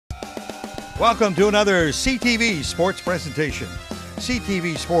Welcome to another CTV Sports presentation.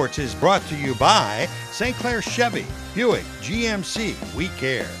 CTV Sports is brought to you by St. Clair Chevy, Buick, GMC, We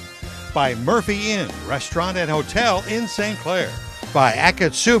Care. By Murphy Inn, Restaurant and Hotel in St. Clair. By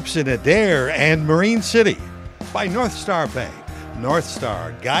Ackett Soups in Adair and Marine City. By North Star Bank, North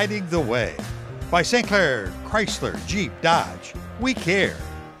Star guiding the way. By St. Clair Chrysler, Jeep, Dodge, We Care.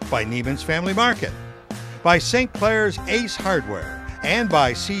 By Neiman's Family Market. By St. Clair's Ace Hardware. And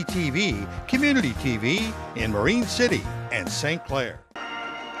by CTV, Community TV in Marine City and St. Clair.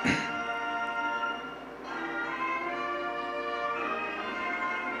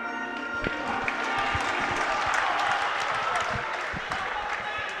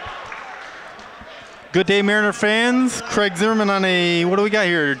 Good day, Mariner fans. Craig Zimmerman on a, what do we got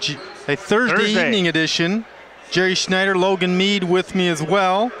here? A Thursday evening edition. Jerry Schneider, Logan Mead with me as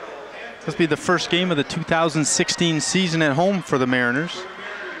well. This will be the first game of the 2016 season at home for the Mariners.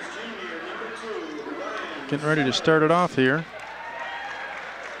 Getting ready to start it off here.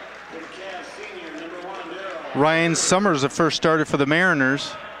 Ryan Summers, the first starter for the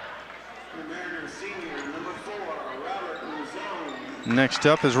Mariners. Next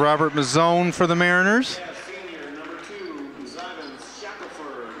up is Robert Mazzone for the Mariners.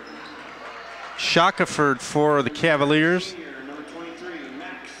 Shackelford for the Cavaliers.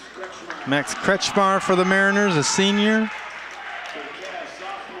 Max Kretschmar for the Mariners, a senior.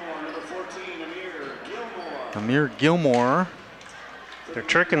 Amir Gilmore. They're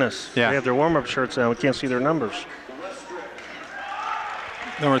tricking us. Yeah. They have their warm-up shirts on. We can't see their numbers.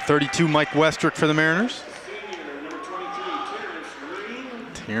 Number 32, Mike Westrick for the Mariners.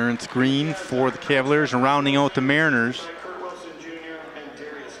 Terrence Green for the Cavaliers, and rounding out the Mariners.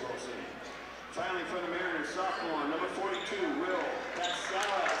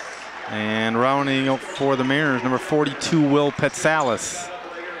 And rounding up for the Mariners, number 42, Will Petsalis.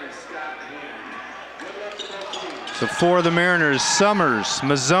 So for the Mariners, Summers,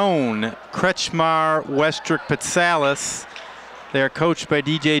 Mazzone, Kretschmar, Westrick, Petsalis. They are coached by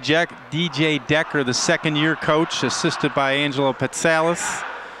DJ Decker, the second-year coach, assisted by Angelo Petsalis.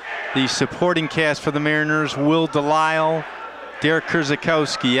 The supporting cast for the Mariners, Will Delisle, Derek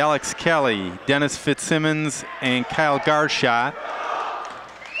Kurzakowski, Alex Kelly, Dennis Fitzsimmons, and Kyle Garshot.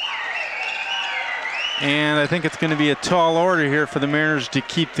 And I think it's going to be a tall order here for the Mariners to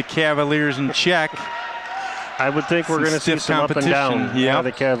keep the Cavaliers in check. I would think we're going to see some up and down out of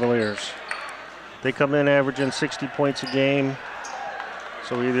the Cavaliers. They come in averaging 60 points a game.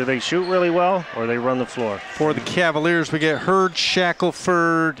 So either they shoot really well or they run the floor. For the Cavaliers, we get Hurd,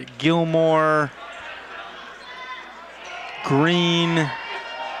 Shackelford, Gilmore, Green,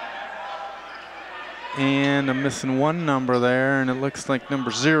 and I'm missing one number there, and it looks like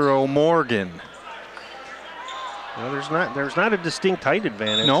number 0, Morgan. Well, there's not a distinct height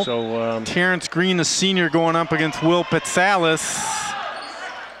advantage. Nope. So Terrence Green, a senior, going up against Will Petsalis.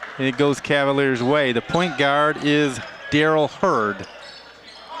 And it goes Cavaliers' way. The point guard is Daryl Hurd.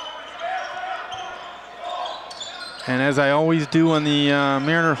 And as I always do on the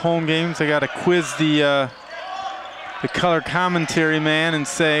Mariner home games, I got to quiz the color commentary man and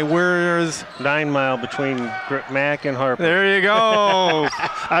say, where is 9 Mile between Mac and Harper? There you go.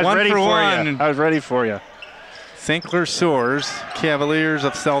 I was ready for you. I was ready for you. St. Clair Soars, Cavaliers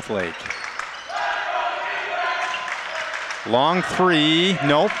of South Lake. Long three,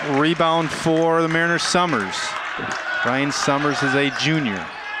 nope. Rebound for the Mariners, Summers. Ryan Summers is a junior.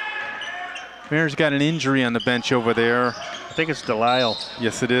 Mariners got an injury on the bench over there. I think it's Delisle.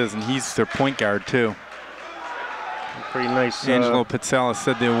 Yes, it is, and he's their point guard too. Pretty nice. Angelo Petsalis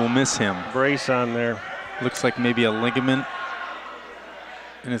said they will miss him. Brace on there. Looks like maybe a ligament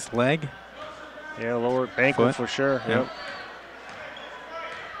in his leg. Yeah, lower ankle foot for sure. Yep.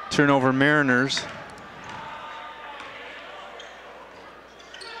 Turnover Mariners.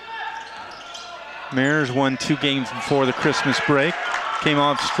 Mariners won 2 games before the Christmas break. Came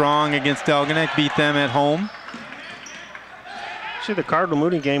off strong against Algonac, beat them at home. See, the Cardinal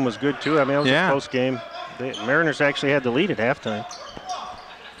Mooney game was good too. I mean, it was a close game. The Mariners actually had the lead at halftime.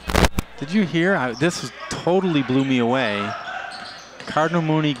 Did you hear? This totally blew me away. Cardinal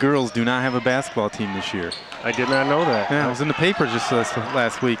Mooney girls do not have a basketball team this year. I did not know that. Yeah, it was in the paper just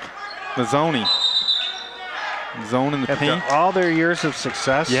last week. Mazzone. Zone in the paint. After all their years of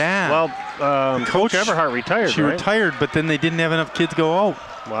success. Yeah. Well, Coach Everhart retired. She retired, but then they didn't have enough kids go out.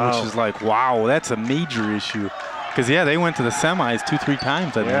 Wow. Which is like, wow, that's a major issue. Because they went to the semis 2-3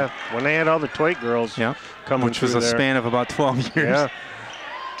 times. I think. When they had all the Twait girls. Yeah. Coming which was a span of about 12 years. Yeah.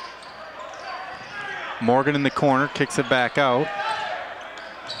 Morgan in the corner kicks it back out.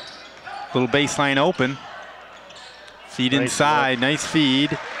 Little baseline open. Feed inside, nice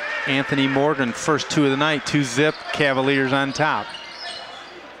feed. Anthony Morgan, first 2 of the night, 2-zip, Cavaliers on top.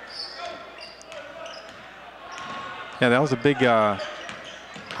 Yeah, that was a big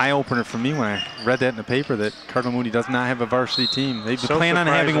eye-opener for me when I read that in the paper that Cardinal Mooney does not have a varsity team. They plan on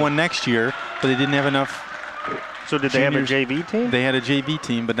having one next year, but they didn't have enough. So did they have a JV team? They had a JV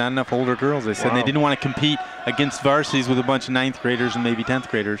team, but not enough older girls. They said they didn't want to compete against varsities with a bunch of 9th graders and maybe 10th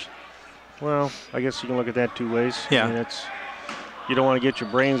graders. Well, I guess you can look at that 2 ways. Yeah. I mean, you don't want to get your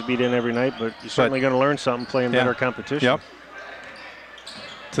brains beat in every night, but you're certainly going to learn something playing better competition. Yep.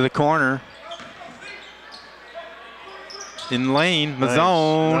 To the corner. In lane,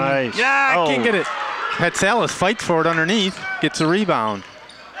 Mazzone. Nice. Yeah, can't get it. Petsalis fights for it underneath, gets a rebound.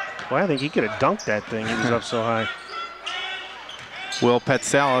 Well, I think he could have dunked that thing. He was up so high. Will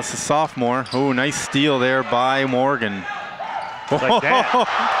Petsalis, a sophomore. Oh, nice steal there by Morgan. Like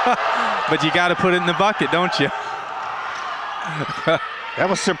that. But you got to put it in the bucket, don't you? That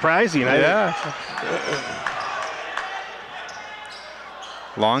was surprising. Yeah.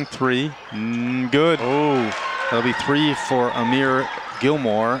 Long 3. Good. Oh. That'll be 3 for Amir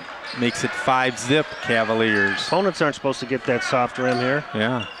Gilmore. Makes it 5-zip Cavaliers. Opponents aren't supposed to get that soft rim here.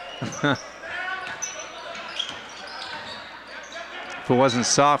 Yeah. If it wasn't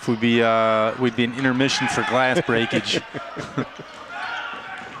soft, we'd be in intermission for glass breakage.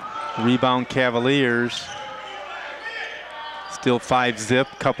 Rebound Cavaliers. Still 5-zip.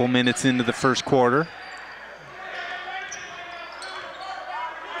 Couple minutes into the first quarter.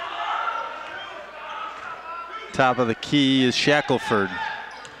 Top of the key is Shackelford.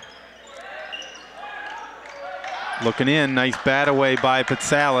 Looking in, nice bat away by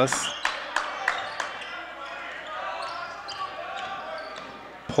Petsalis.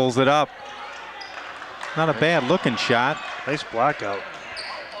 Pulls it up. Not a bad looking shot. Nice block out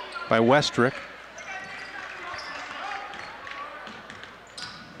by Westrick.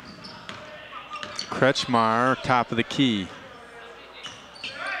 Kretschmar, top of the key.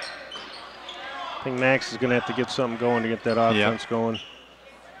 I think Max is going to have to get something going to get that offense going.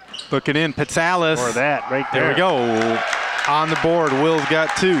 Looking in, Petsalis. Or that right there. There we go. On the board, Will's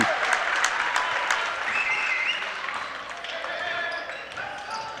got 2.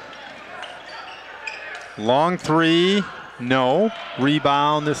 Long 3, no.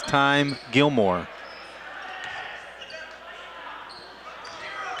 Rebound this time, Gilmore.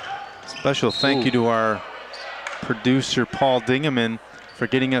 Special thank you to our producer, Paul Dingeman, for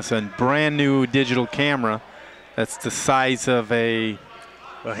getting us a brand new digital camera. That's the size of a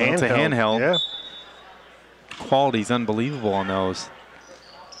handheld. Yeah. Quality's unbelievable on those.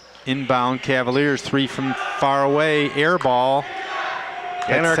 Inbound Cavaliers, 3 from far away, air ball.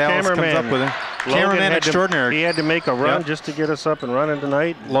 And our cameraman comes up with it. Cameraman extraordinary. He had to make a run just to get us up and running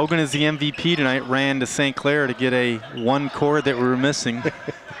tonight. Logan is the MVP tonight. Ran to St. Clair to get a 1 cord that we were missing.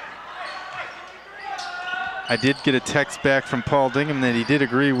 I did get a text back from Paul Dingham that he did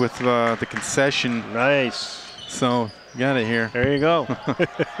agree with the concession. Nice. So, got it here. There you go.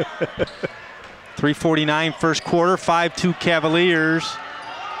 3:49 first quarter, 5-2 Cavaliers.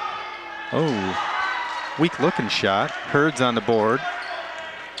 Oh, weak looking shot. Hurd's on the board.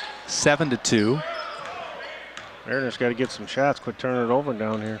 7-2. Mariners got to get some shots. Quit turning it over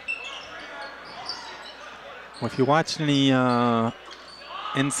down here. Well, if you watched any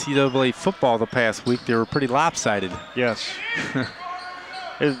NCAA football the past week, they were pretty lopsided. Yes.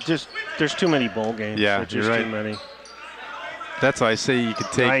 It's just, there's too many bowl games. Yeah, there's you're just right. Too many. That's why I say you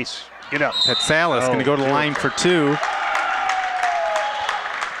could take. Nice. Get up. Petsalis going to go to the line for 2.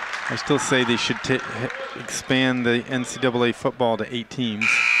 I still say they should expand the NCAA football to 8 teams.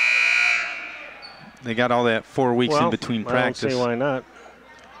 They got all that 4 weeks in between practice. I don't see why not.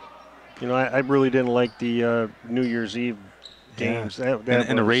 You know, I really didn't like the New Year's Eve games. Yeah.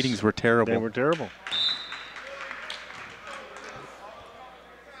 And the ratings were terrible. They were terrible.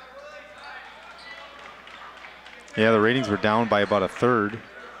 Yeah, the ratings were down by about 1/3.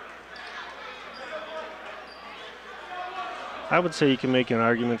 I would say you can make an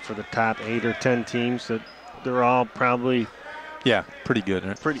argument for the top 8 or 10 teams that they're all probably pretty good.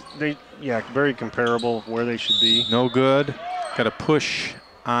 Right? Very comparable where they should be. No good. Got a push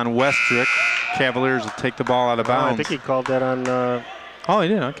on Westrick. Cavaliers will take the ball out of bounds. I think he called that on. Oh, he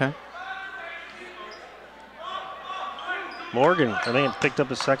did. Okay. Morgan, I think he picked up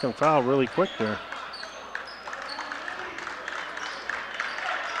his second foul really quick there.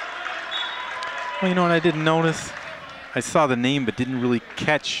 Well, you know what I didn't notice? I saw the name but didn't really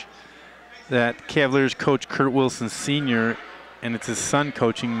catch that Cavaliers coach Kurt Wilson Sr., and it's his son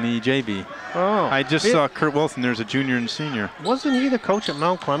coaching the JV. Oh. I just saw Kurt Wilson. There's a junior and senior. Wasn't he the coach at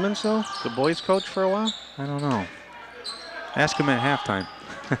Mount Clemens, though? The boys coach for a while? I don't know. Ask him at halftime.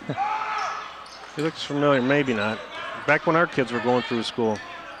 He looks familiar, maybe not. Back when our kids were going through school.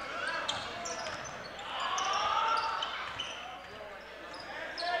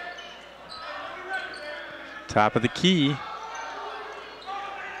 Top of the key.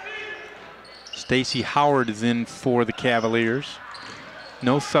 Stacy Howard is in for the Cavaliers.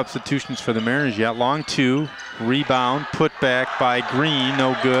 No substitutions for the Mariners yet. Long two, rebound, put back by Green,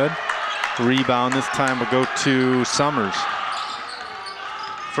 no good. Rebound this time will go to Summers.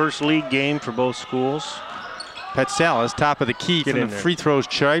 First league game for both schools. Petsalis, top of the key from the free throws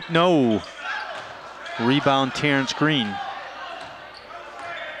stripe. No. Rebound Terrence Green.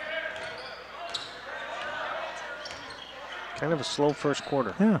 Kind of a slow first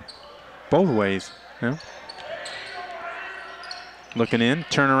quarter. Yeah, both ways. Yeah. Looking in,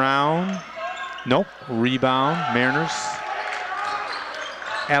 turn around. Nope, rebound, Mariners.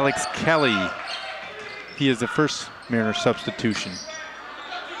 Alex Kelly. He is the first Mariner substitution.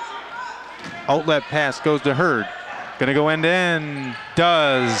 Outlet pass goes to Hurd. Gonna go end to end.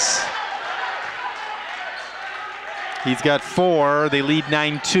 Does. He's got 4. They lead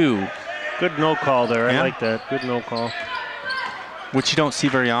 9-2. Good no call there. I like that. Good no call. Which you don't see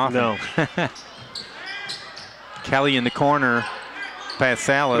very often. No. Kelly in the corner.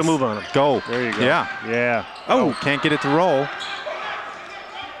 Petsalis. Put a move on him. Go. There you go. Yeah. Yeah. Oh, can't get it to roll.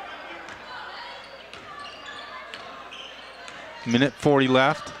 Minute 40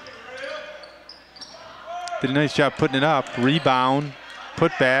 left. Did a nice job putting it up. Rebound.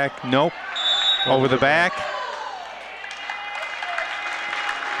 Put back. Nope. Over the back.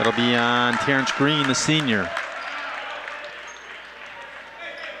 That'll be on Terrence Green, the senior.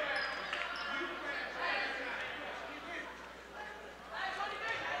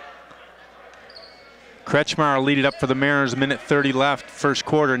 Kretschmar lead it up for the Mariners. Minute 30 left. First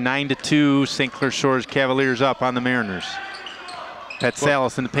quarter, 9-2. St. Clair Shores Cavaliers up on the Mariners.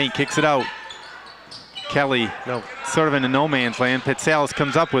 Petsalis in the paint, kicks it out. Kelly, sort of in a no man's land. Petsalis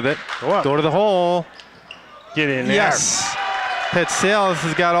comes up with it. Go to the hole. Get in there. Yes. Petsalis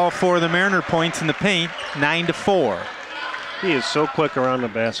has got all 4 of the Mariner points in the paint. 9-4. He is so quick around the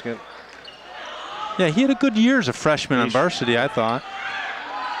basket. Yeah, he had a good year as a freshman on varsity, I thought.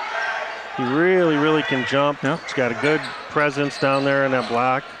 He really, really can jump. Yep. He's got a good presence down there in that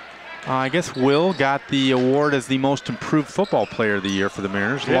block. I guess Will got the award as the most improved football player of the year for the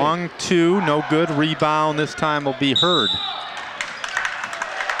Mariners. Yeah. Long two, no good. Rebound this time will be Hurd.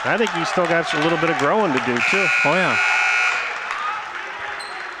 I think he's still got a little bit of growing to do, too. Oh, yeah.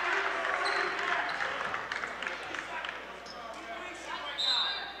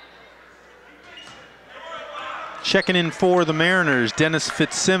 Checking in for the Mariners, Dennis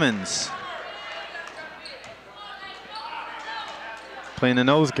Fitzsimmons. Playing the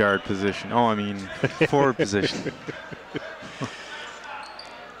nose guard position. Oh, I mean, forward position.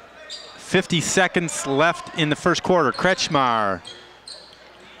 50 seconds left in the first quarter. Kretschmar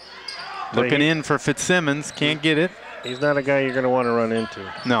looking in for Fitzsimmons. Can't get it. He's not a guy you're going to want to run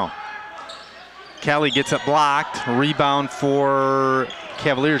into. No. Kelly gets it blocked. Rebound for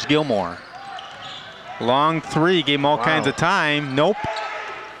Cavaliers, Gilmore. Long three, gave him all kinds of time. Nope.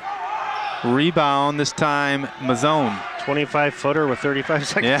 Rebound this time, Mazzone. 25-footer with 35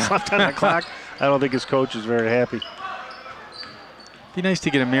 seconds left on the clock. I don't think his coach is very happy. Be nice to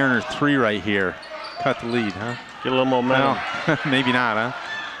get a Mariner 3 right here. Cut the lead, huh? Get a little momentum. Well, maybe not, huh?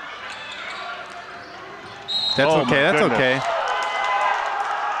 That's okay. That's okay.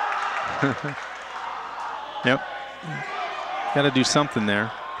 Yep. Got to do something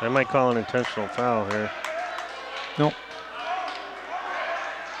there. I might call an intentional foul here. Nope.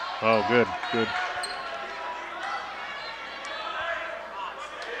 Oh, good, good.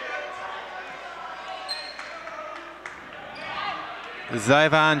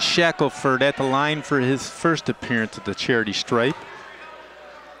 Zyvon Shackelford at the line for his first appearance at the charity stripe.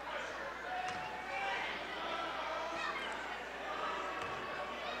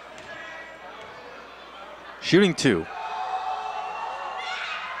 Shooting 2.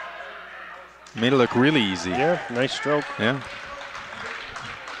 Made it look really easy. Yeah, nice stroke. Yeah.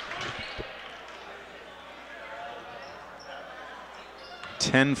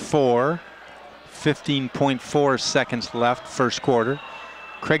 (10-4). 15.4 seconds left, first quarter.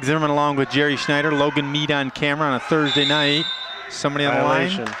 Craig Zimmerman along with Jerry Schneider. Logan Mead on camera on a Thursday night. Somebody on the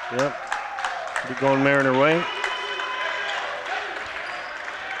line. Yep. Be going Mariner way.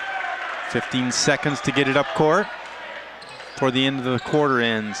 15 seconds to get it up court before the end of the quarter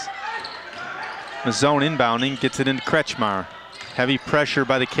ends. Mazzone inbounding, gets it into Kretschmar. Heavy pressure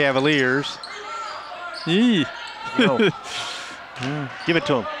by the Cavaliers. Eee. No. Give it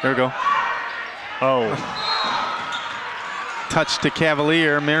to him. There we go. Oh. touch to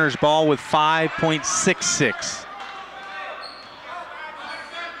Cavalier. Mariners ball with 5.66.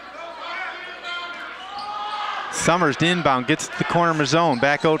 Summers to inbound, gets to the corner Mazzone,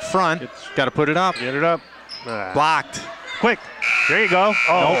 back out front. Got to put it up. Get it up. Blocked. Quick. There you go.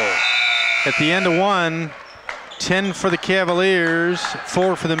 Oh. Nope. At the end of one, 10 for the Cavaliers,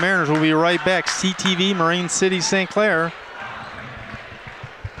 4 for the Mariners. We'll be right back. CTV, Marine City, St. Clair.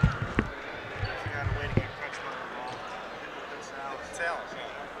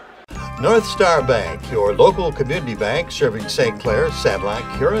 North Star Bank, your local community bank serving St. Clair,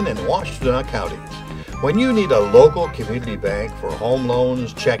 Sanilac, Huron, and Washtenaw counties. When you need a local community bank for home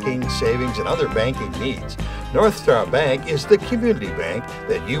loans, checking, savings, and other banking needs, North Star Bank is the community bank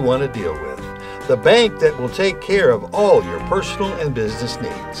that you want to deal with. The bank that will take care of all your personal and business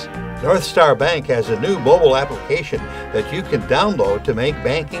needs. North Star Bank has a new mobile application that you can download to make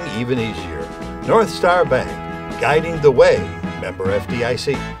banking even easier. North Star Bank, guiding the way. Member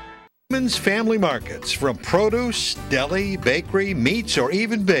FDIC. Neiman's Family Markets, from produce, deli, bakery, meats, or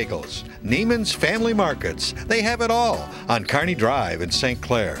even bagels. Neiman's Family Markets. They have it all on Kearney Drive in St.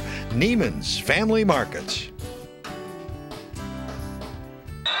 Clair. Neiman's Family Markets.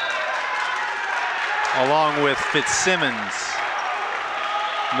 Along with Fitzsimmons,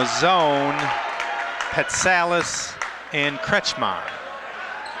 Mazzone, Petsalis, and Kretschmar.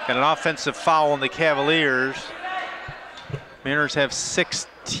 Got an offensive foul on the Cavaliers. Mariners have 6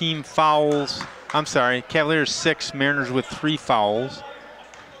 team fouls. I'm sorry, Cavaliers 6, Mariners with 3 fouls.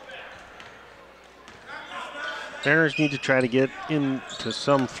 Mariners need to try to get into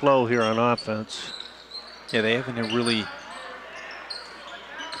some flow here on offense. Yeah, they haven't really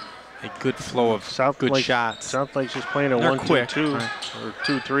a good flow of good shots. South Lake's just playing a 1-2-2 right, or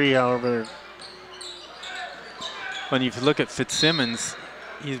 2-3, however. When you look at Fitzsimmons,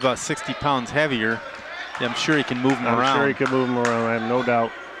 he's about 60 pounds heavier. I'm sure he can move him around. I'm sure he can move him around, I have no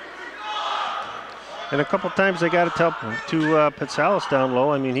doubt. And a couple times they got to tell Petsalis down low.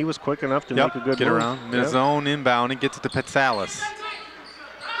 I mean, he was quick enough to make a good get move. Around. Mazzone inbound and gets it to Petsalis.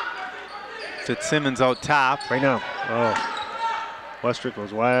 Fitzsimmons out top. Right now. Oh. Westrick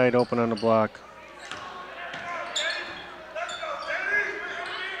was wide open on the block.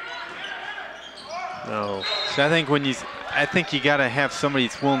 No. So I think you got to have somebody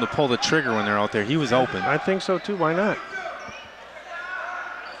that's willing to pull the trigger when they're out there. He was open. I think so too. Why not?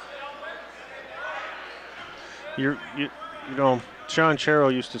 You know, Sean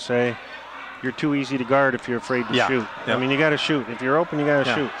Sherrill used to say, "You're too easy to guard if you're afraid to shoot." Yep. I mean, you got to shoot. If you're open, you got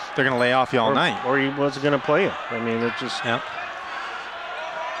to shoot. They're going to lay off you all night. Or he wasn't going to play it. I mean, it just. Yep.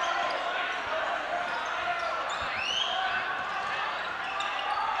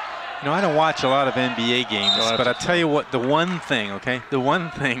 You know, I don't watch a lot of NBA games, but I tell you what, the one thing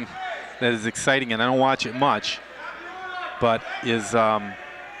that is exciting, and I don't watch it much, but is, oh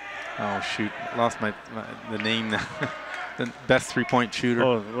shoot, lost the name now. The best three-point shooter.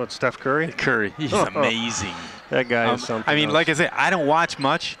 Oh, what, Steph Curry? Curry, he's amazing. That guy is something I mean, else. like I say, I don't watch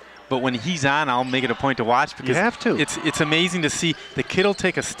much, but when he's on, I'll make it a point to watch because you have to. It's amazing to see the kid will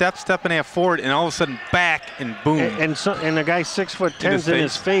take a step and a half forward, and all of a sudden back and boom. And the guy 6'10" in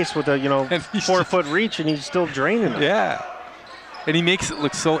his face with a 4-foot reach, and he's still draining it. Yeah, and he makes it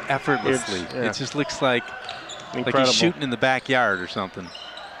look so effortlessly. It just looks like he's shooting in the backyard or something.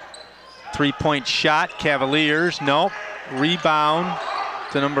 3-point shot, Cavaliers. Nope. Rebound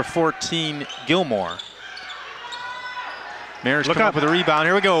to number 14, Gilmore. Mariners come up with a rebound.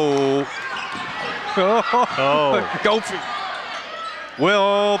 Here we go. Oh. Go for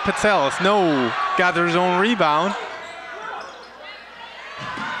Will Petsalis. No. Got their own rebound.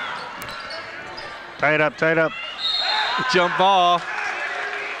 Tie it up. Jump ball.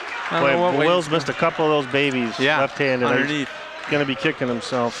 Boy, Will's missed a couple of those babies. Left-handed. Underneath. He's going to be kicking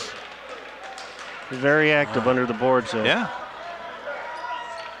himself. He's very active under the boards there. Yeah.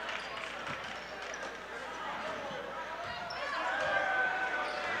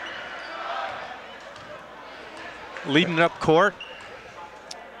 Leading up court,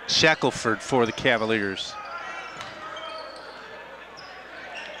 Shackelford for the Cavaliers.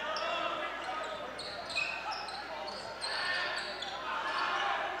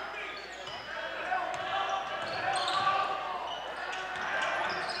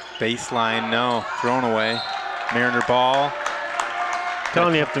 Baseline, no, thrown away. Mariner ball. I'm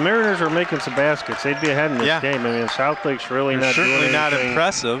telling you, if the Mariners were making some baskets, they'd be ahead in this game. I mean, South Lake's really not doing anything. Certainly not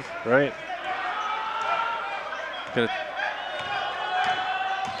impressive. Right.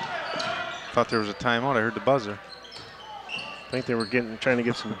 Thought there was a timeout. I heard the buzzer. I think they were trying to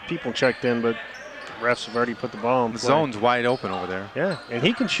get some people checked in, but the refs have already put the ball in play. The zone's wide open over there. Yeah, and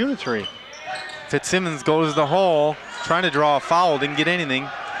he can shoot a 3. Fitzsimmons goes to the hole, trying to draw a foul, didn't get anything.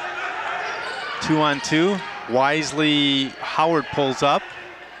 2-on-2. Wisely Howard pulls up.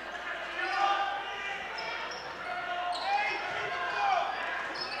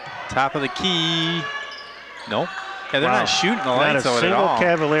 Top of the key. Nope. Yeah, they're not shooting the lights out at all. Not a single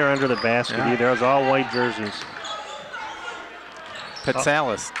Cavalier under the basket either. It was all white jerseys.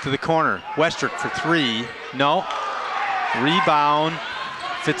 Petsalis to the corner. Westrick for 3. No. Rebound.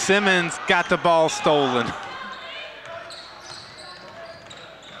 Fitzsimmons got the ball stolen.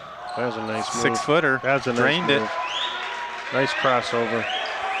 That was a nice move. 6-footer. That was a nice Drained move. it. Nice crossover.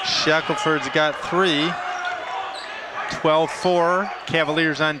 Shackelford's got 3. 12-4.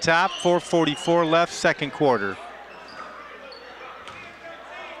 Cavaliers on top. 4:44 left, second quarter.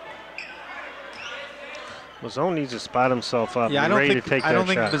 Mazzone needs to spot himself up. Yeah, I don't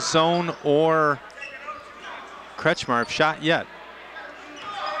think Mazzone or Kretschmar have shot yet.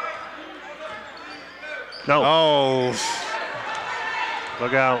 No. Oh.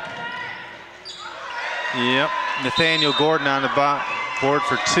 Look out. Yep. Nathaniel Gordon on the board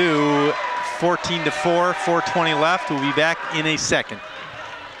for 2. 14-4, 4:20 left. We'll be back in a second.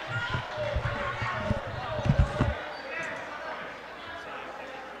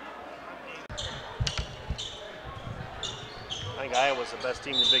 I think Iowa's the best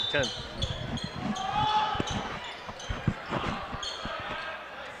team in the Big Ten.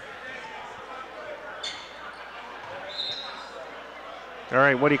 All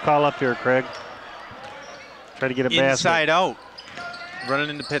right, what do you call up here, Craig? Try to get a basket. Inside out. Running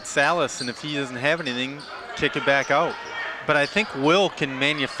into Petsalis, and if he doesn't have anything, kick it back out. But I think Will can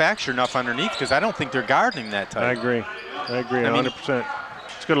manufacture enough underneath because I don't think they're guarding that tight. I agree. 100%.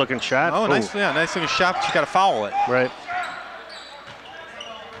 It's a good looking shot. Oh, nice looking shot, but you got to foul it. Right.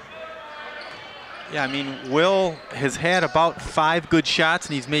 Yeah, I mean, Will has had about 5 good shots,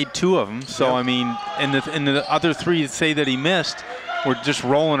 and he's made 2 of them. So, I mean, and the other 3 say that he missed were just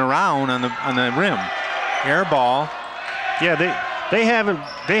rolling around on the rim. Air ball. Yeah, they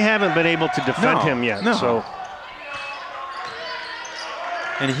haven't been able to defend him yet. No. So.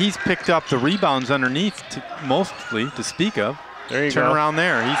 And he's picked up the rebounds underneath mostly to speak of. There you go. Turn around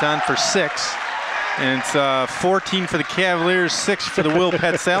there. He's on for 6. And it's 14 for the Cavaliers, 6 for the Will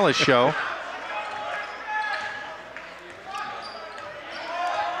Petsalis show.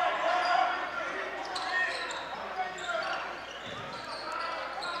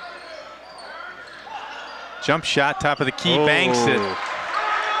 Jump shot, top of the key, banks it.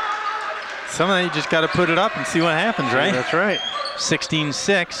 Some of that you just got to put it up and see what happens, right? That's right.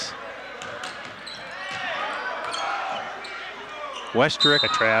 16-6. Westrick. A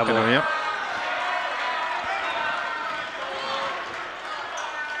travel. Yep.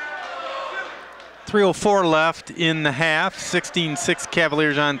 .304 left in the half. 16-6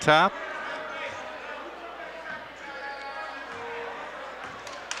 Cavaliers on top.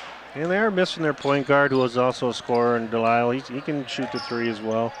 And they are missing their point guard, who was also a scorer, and Delisle. He can shoot the 3 as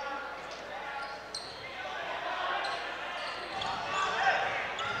well.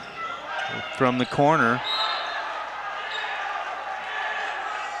 From the corner.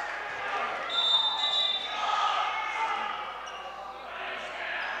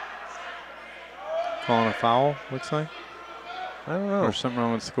 Calling a foul, looks like. I don't know. Or something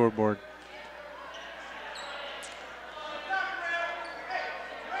wrong with the scoreboard.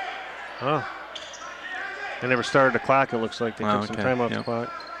 Oh. They never started the clock, it looks like. They took some time off the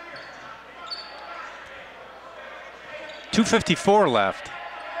clock. 2:54 left.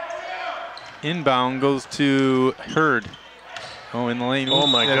 Inbound goes to Hurd. Oh, in the lane. Oh,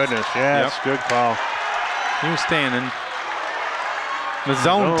 my goodness. Yes, good call. He was standing.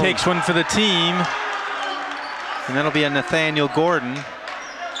 Mazzone takes one for the team. And that'll be a Nathaniel Gordon.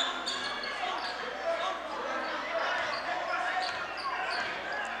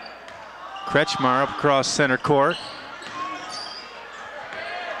 Kretschmar up across center court.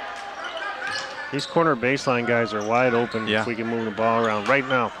 These corner baseline guys are wide open if we can move the ball around right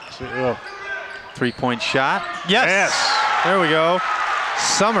now. 3-point shot. Yes. There we go.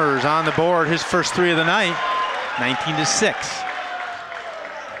 Summers on the board, his first 3 of the night. 19-6.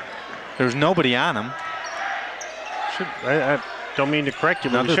 There's nobody on him. I don't mean to correct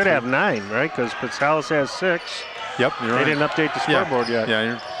you, but we should have 9, right? Because Petsalis has 6. Yep, you're right. They didn't update the scoreboard yet.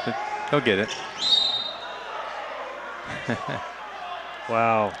 Yeah, they'll get it.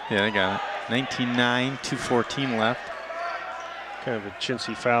 Wow. Yeah, they got it. 19-9, 2:14 left. Kind of a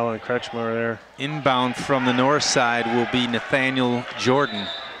chintzy foul on Kretschmar there. Inbound from the north side will be Nathaniel Jordan.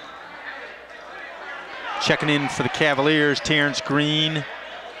 Checking in for the Cavaliers, Terrence Green,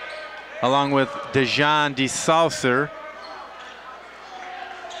 along with Dejan DeSaucer.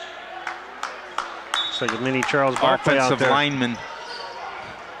 Looks like a mini Charles Barkley out offensive there. lineman.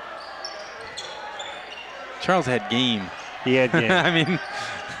 Charles had game. He had game. I mean,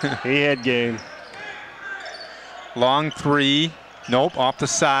 he had game. Long three. Nope, off the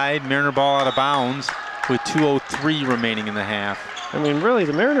side. Mariner ball out of bounds with 2:03 remaining in the half. I mean, really,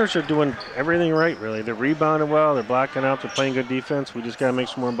 the Mariners are doing everything right, really. They're rebounding well. They're blocking out. They're playing good defense. We just got to make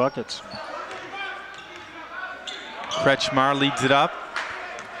some more buckets. Kretschmar leads it up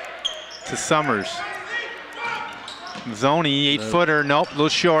to Summers. Mazzoni, 8-footer. Nope, a little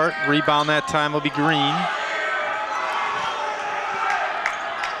short. Rebound that time will be Green.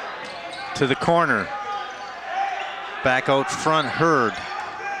 To the corner. Back out front, Hurd.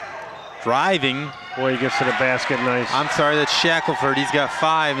 Driving. Boy, he gets to the basket nice. I'm sorry, that's Shackelford. He's got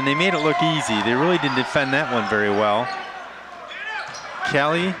 5, and they made it look easy. They really didn't defend that one very well.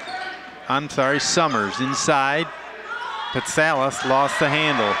 Summers inside. Patsalis lost the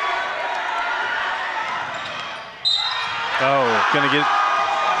handle. Oh, gonna get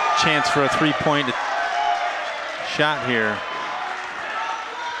a chance for a 3-point shot here.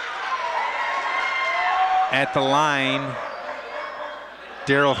 At the line,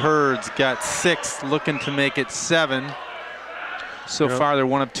 Daryl Hurd's got 6, looking to make it 7. So far, they're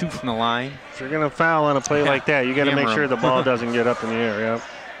 1 of 2 from the line. If you're going to foul on a play like that, you got to make sure the ball doesn't get up in the air. Yeah.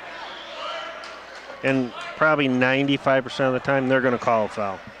 And probably 95% of the time, they're going to call a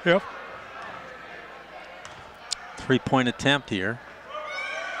foul. Yep. 3-point attempt here.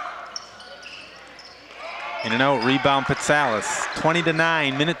 In and out, rebound Patsalis.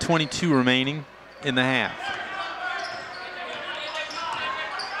 20-9, minute 22 remaining in the half.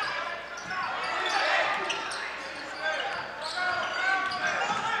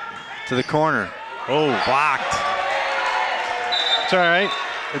 To the corner. Oh, blocked. It's all right.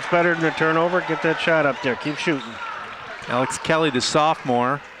 It's better than a turnover. Get that shot up there. Keep shooting. Alex Kelly, the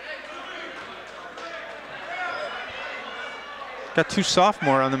sophomore. Got 2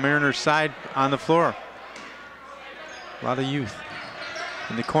 sophomore on the Mariners side on the floor. A lot of youth.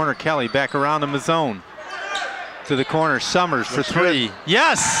 In the corner, Kelly back around to Mazzone. To the corner, Summers for 3. Good.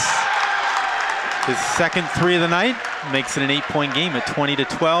 Yes! His second 3 of the night makes it an 8-point game at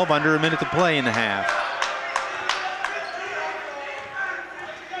 20-12, under a minute to play in the half.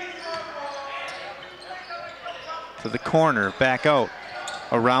 To the corner, back out.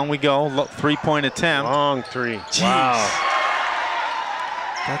 Around we go, 3-point attempt. Long 3. Jeez. Wow.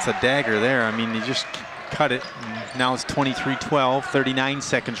 That's a dagger there. I mean, you just cut it. Now it's 23-12, 39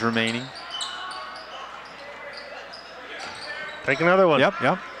 seconds remaining. Take another one.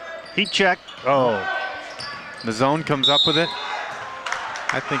 Yep. Heat check. Oh. Mazzone comes up with it.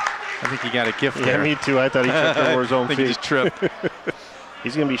 I think he got a gift there. Yeah, me too. I thought he tripped over his own feet. He just tripped.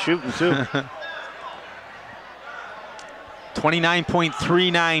 He's going to be shooting too.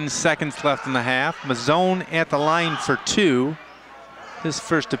 29.39 seconds left in the half. Mazzone at the line for 2. His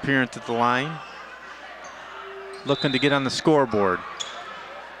first appearance at the line. Looking to get on the scoreboard.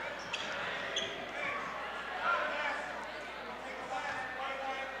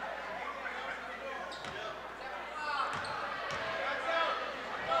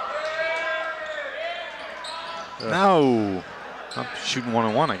 No. I'm shooting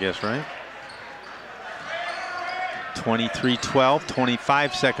 1-on-1, I guess, right? 23-12,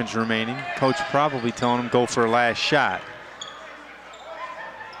 25 seconds remaining. Coach probably telling him go for a last shot.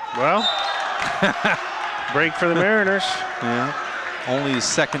 Well, break for the Mariners. Yeah. Only the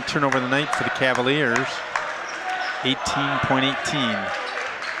second turnover of the night for the Cavaliers.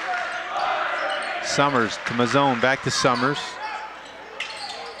 18.18. Summers to Mazzone, back to Summers.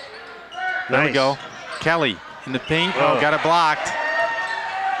 There we go. Kelly in the paint. Oh, got it blocked.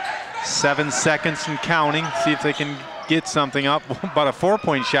 7 seconds and counting. See if they can get something up. About a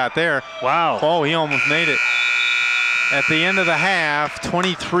 4-point shot there. Wow. Oh, he almost made it. At the end of the half,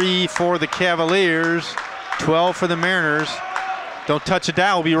 23 for the Cavaliers, 12 for the Mariners. Don't touch a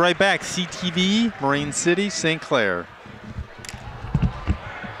dial. We'll be right back. CTV, Marine City, St. Clair.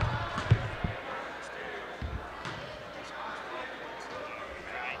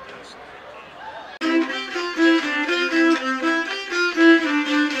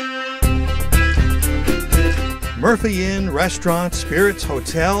 Murphy Inn, Restaurant, Spirits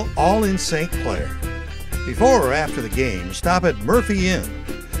Hotel, all in St. Clair. Before or after the game, stop at Murphy Inn.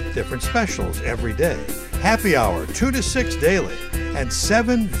 Different specials every day. Happy hour 2 to 6 daily and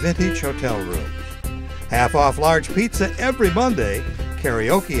 7 vintage hotel rooms. Half off large pizza every Monday,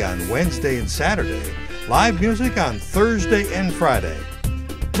 karaoke on Wednesday and Saturday, live music on Thursday and Friday.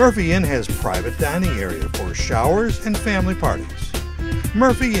 Murphy Inn has private dining area for showers and family parties.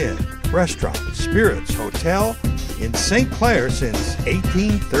 Murphy Inn, Restaurant, Spirits Hotel in St. Clair since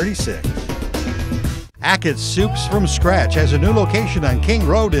 1836. Ackett's Soups from Scratch has a new location on King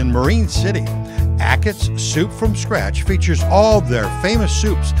Road in Marine City. Ackett's Soup from Scratch features all their famous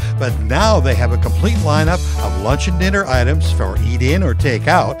soups, but now they have a complete lineup of lunch and dinner items for eat in or take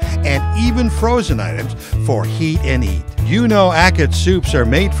out, and even frozen items for heat and eat. You know Ackett's soups are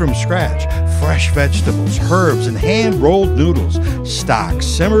made from scratch. Fresh vegetables, herbs, and hand-rolled noodles. Stock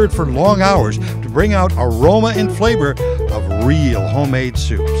simmered for long hours to bring out aroma and flavor of real homemade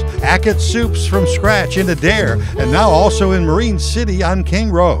soups. Ackett's Soups from Scratch in Adair, and now also in Marine City on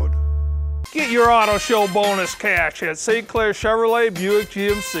King Road. Get your Auto Show bonus cash at St. Clair Chevrolet Buick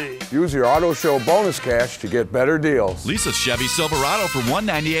GMC. Use your Auto Show bonus cash to get better deals. Lease a Chevy Silverado for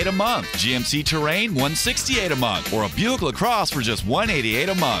 $198 a month, GMC Terrain $168 a month, or a Buick LaCrosse for just $188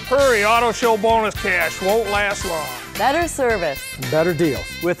 a month. Hurry, Auto Show bonus cash won't last long. Better service. Better deals.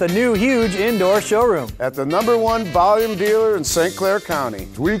 With a new huge indoor showroom. At the #1 volume dealer in St. Clair County.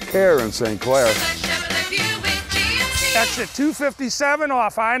 We care in St. Clair. Exit 257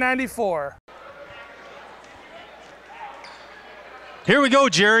 off I-94. Here we go,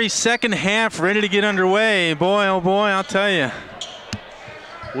 Jerry. Second half ready to get underway. Boy, oh boy, I'll tell you.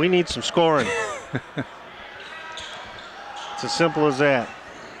 We need some scoring. It's as simple as that.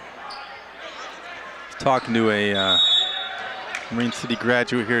 Talking to a Marine City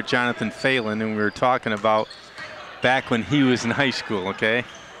graduate here, Jonathan Phelan, and we were talking about back when he was in high school, okay?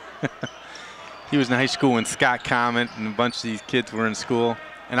 He was in high school when Scott Comet and a bunch of these kids were in school.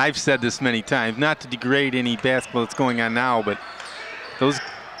 And I've said this many times, not to degrade any basketball that's going on now, but those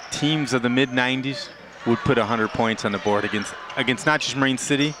teams of the mid-90s would put 100 points on the board against not just Marine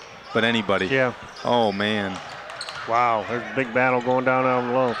City, but anybody. Yeah. Oh, man. Wow, there's a big battle going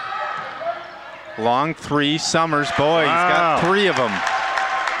down low. Long three, Summers, boy, He's got 3 of them.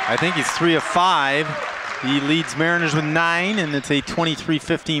 I think he's 3 of 5. He leads Mariners with 9, and it's a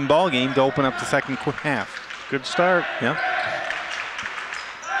 23-15 ball game to open up the second half. Good start. Yep.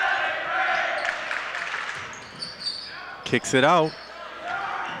 Kicks it out.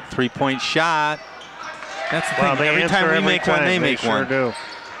 3-point shot. That's the thing. Every time we make one, they make one. Do.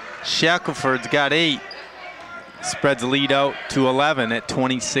 Shackelford's got 8. Spreads the lead out to 11 at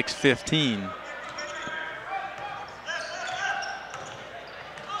 26-15.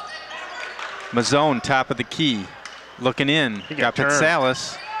 Mazzone, top of the key. Looking in. Got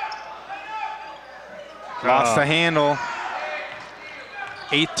Pitsalis. Lost the handle.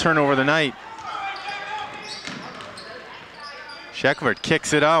 8th turnover of the night. Shackelford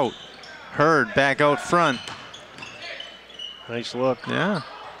kicks it out. Hurd back out front. Nice look. Yeah.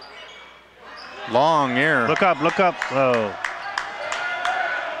 Long air. Look up, look up. Oh.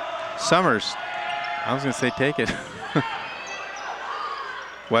 Summers. I was going to say take it.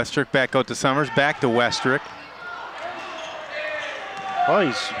 Westrick back out to Summers. Back to Westrick.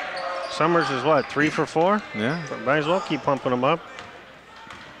 Well, Summers is what, 3 for 4? Yeah. But might as well keep pumping them up.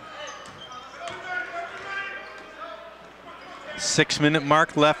 6-minute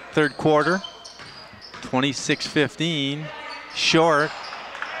mark left, third quarter. 26-15. Short.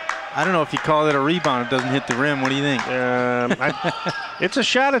 I don't know if you call it a rebound. It doesn't hit the rim. What do you think? It's a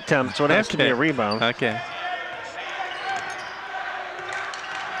shot attempt, so it has to be a rebound. Okay.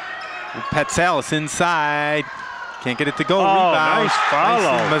 Patsalis inside. Can't get it to go. Rebound. Nice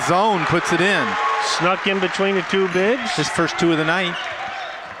follow. Mazzone puts it in. Snuck in between the 2 bigs. His first 2 of the night.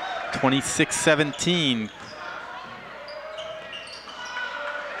 26-17.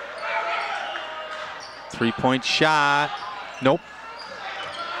 Three-point shot. Nope.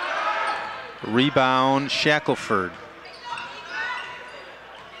 Rebound, Shackelford.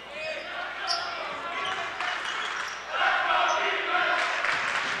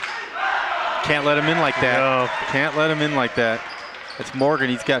 Can't let him in like that. No. Can't let him in like that. That's Morgan.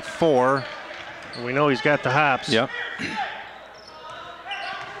 He's got 4. We know he's got the hops. Yep.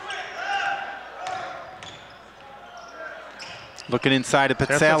 Looking inside of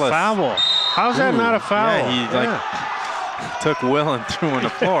Pitsalis. That's a foul. How's that not a foul? Yeah, he took Will and threw him on the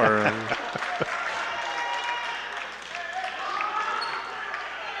floor.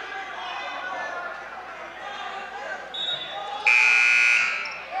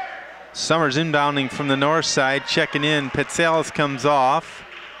 Summers inbounding from the north side, checking in. Pitsalis comes off.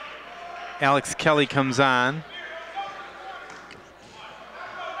 Alex Kelly comes on.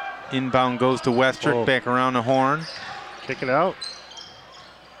 Inbound goes to Westrick, back around the horn. Kick it out.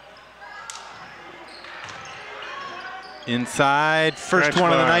 Inside, first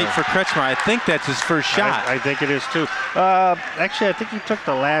one of the night for Kretschmar. I think that's his first shot. I think it is too. Actually, I think he took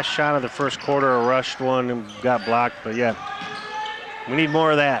the last shot of the first quarter, a rushed one, and got blocked. But yeah, we need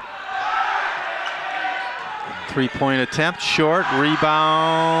more of that. 3-point attempt, short,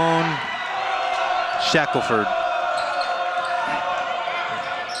 rebound. Shackelford.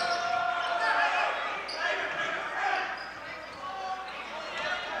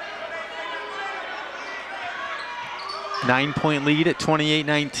 Nine-point lead at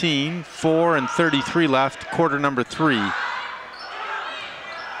 28-19. 4:33 left, quarter number 3.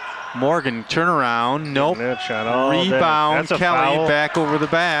 Morgan turnaround, nope. Rebound, Kelly back over the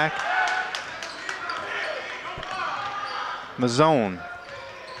back. Mazzone.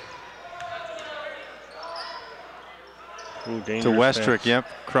 To Westrick, pass. yep,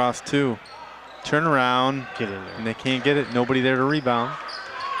 cross 2. Turnaround, get in there. And they can't get it, nobody there to rebound.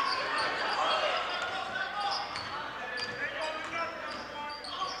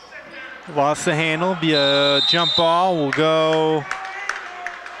 Lost the handle, be a jump ball, will go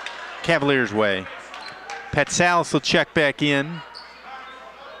Cavaliers' way. Patsalis will check back in.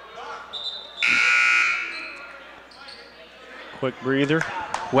 Quick breather.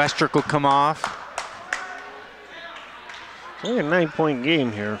 Westrick will come off. It's only a 9-point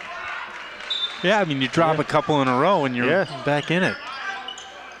game here. Yeah, I mean, you drop a couple in a row and you're back in it.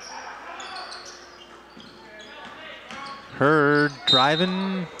 Hurd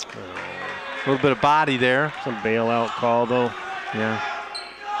driving. A little bit of body there. Some bailout call, though. Yeah.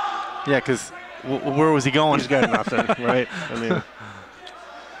 Yeah, because where was he going? He's got nothing, right? I mean,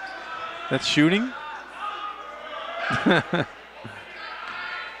 that's shooting?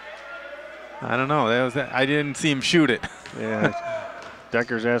 I don't know. I didn't see him shoot it. Yeah.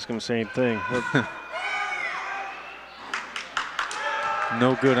 Decker's asking the same thing.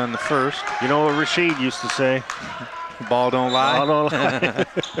 No good on the first. You know what Rashid used to say? Ball don't lie. Ball don't lie.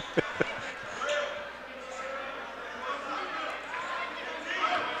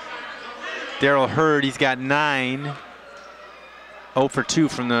 Daryl Hurd, he's got 9. 0 for 2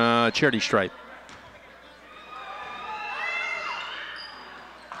 from the charity stripe.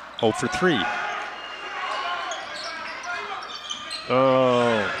 0 for 3.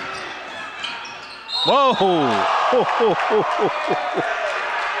 Oh. Whoa.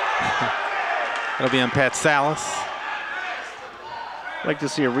 That'll be on Patsalis. I'd like to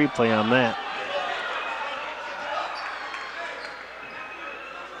see a replay on that.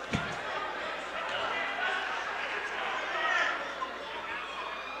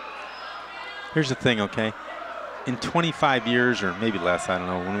 Here's the thing, okay? In 25 years, or maybe less, I don't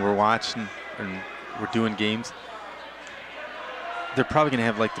know, when we're watching and we're doing games, they're probably going to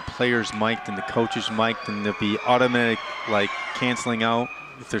have like the players mic'd and the coaches mic'd, and there'll be automatic like canceling out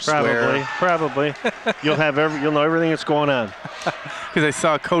if they're swear. Probably. You'll know everything that's going on. Because I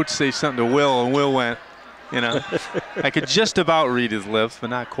saw a coach say something to Will, and Will went, you know. I could just about read his lips, but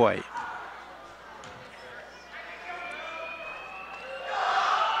not quite.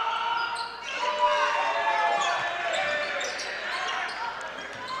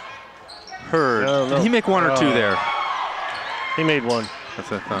 Hurd. No. Did he make 1 or 2 there? He made 1. That's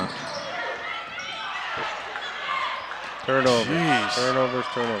what I thought. Turnovers. Jeez. Turnovers.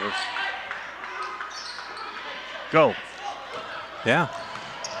 Go. Yeah.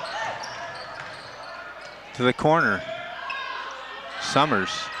 To the corner.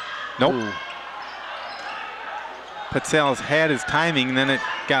 Summers. Nope. Ooh. Patsalis had his timing, and then it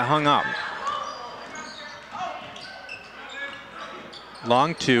got hung up.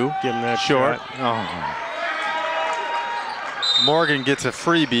 Long 2. Give him that short. shot. Oh. Morgan gets a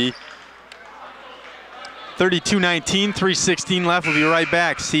freebie. 32-19, 3:16 left. We'll be right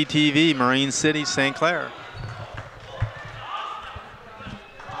back. CTV, Marine City, St. Clair.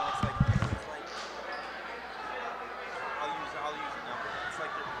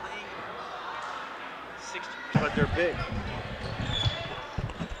 But they're big.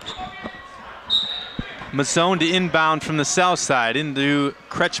 Mazzone to inbound from the south side into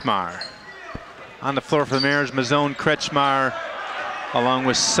Kretschmar. On the floor for the Mariners, Mazzone, Kretschmar, along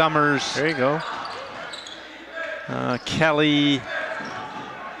with Summers. There you go. Kelly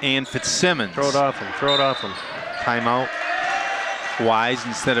and Fitzsimmons. Throw it off him. Timeout. Wise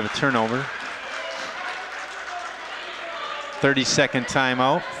instead of a turnover. 30-second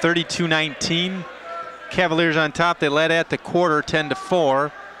timeout. 32-19. Cavaliers on top. They led at the quarter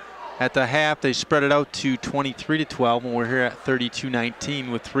 10-4. At the half, they spread it out to 23-12, and we're here at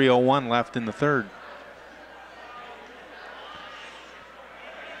 32-19 with 3:01 left in the third.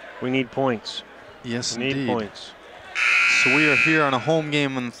 We need points. Yes, we indeed. need points. So we are here on a home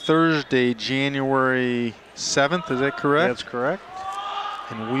game on Thursday, January 7th. Is that correct? That's correct.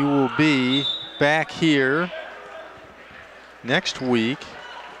 And we will be back here next week.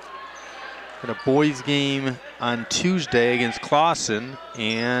 Got a boys game on Tuesday against Clawson,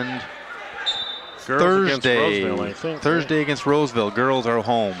 and Thursday. Against Roseville, I think. Thursday against Roseville. Girls are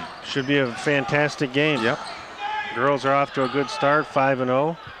home. Should be a fantastic game. Yep. Girls are off to a good start,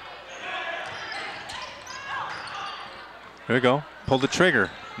 5-0. There we go. Pull the trigger.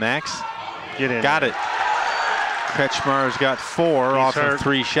 Max. Get in. Got it. Kretschmar's got 4 off of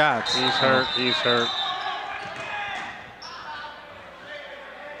 3 shots. He's hurt. He's hurt.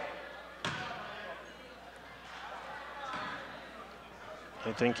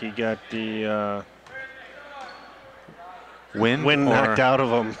 I think he got the wind knocked out of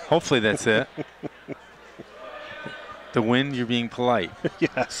him. Hopefully that's it. The wind, you're being polite.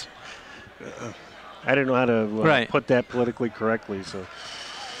 Yes. I didn't know how to put that politically correctly. So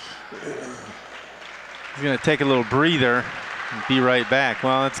he's going to take a little breather and be right back.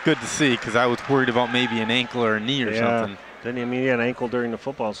 Well, that's good to see because I was worried about maybe an ankle or a knee or something. Didn't he mean he had an ankle during the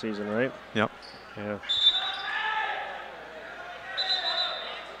football season, right? Yep. Yeah.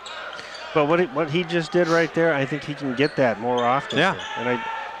 But what he just did right there, I think he can get that more often. Yeah. And I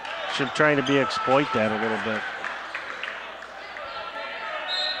should try to exploit that a little bit.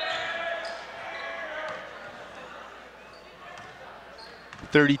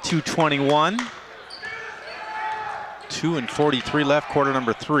 (32-21). 2:43 left, quarter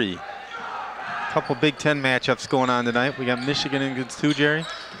number 3. Couple Big Ten matchups going on tonight. We got Michigan against who, Jerry?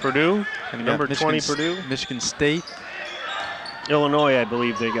 Purdue. And number 20 Purdue. Michigan State. Illinois, I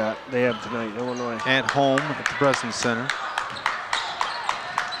believe they have tonight. Illinois. At home at the Breslin Center.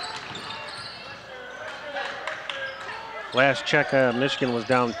 Last check, Michigan was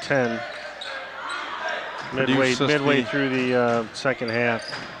down 10. Midway through the second half.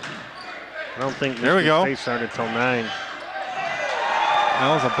 I don't think they started till 9. That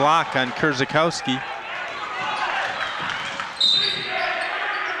was a block on Kurzakowski.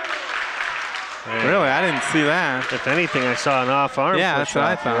 Really, I didn't see that. If anything, I saw an off arm. Yeah, that's what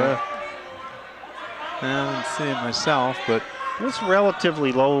I thought. Yeah. I didn't see it myself, but it's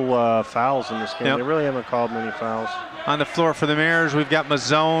relatively low fouls in this game. Yep. They really haven't called many fouls. On the floor for the Mariners, we've got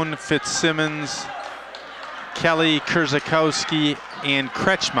Mazzone, Fitzsimmons, Kelly, Kurzakowski, and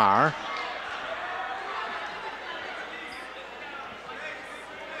Kretschmar.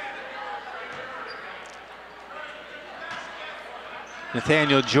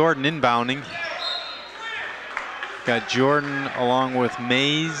 Nathaniel Jordan inbounding. Got Jordan along with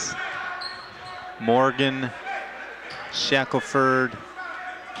Mays, Morgan, Shackelford,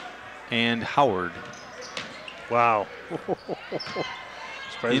 and Howard. Wow.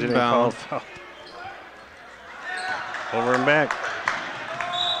 Inbound. Over and back.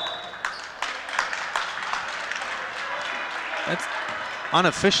 That's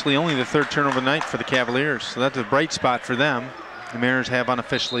unofficially only the 3rd turnover of the night for the Cavaliers, so that's a bright spot for them. The Mariners have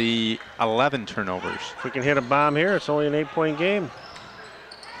unofficially 11 turnovers. If we can hit a bomb here, it's only an 8-point game.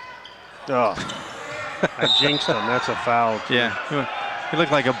 Oh, I jinxed him. That's a foul, too. Yeah, he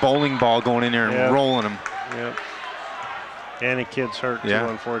looked like a bowling ball going in there and rolling him. Yep. And the kid's hurt, too,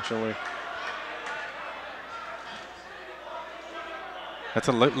 unfortunately.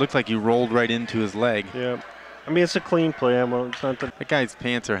 Looked like he rolled right into his leg. Yeah. I mean, it's a clean play. It's not that guy's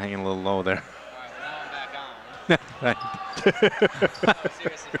pants are hanging a little low there.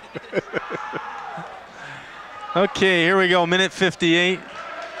 Okay, here we go. Minute 58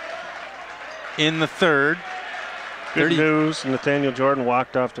 in the 3rd. Good news. Nathaniel Jordan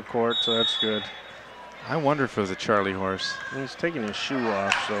walked off the court, so that's good. I wonder if it was a Charlie horse. He's taking his shoe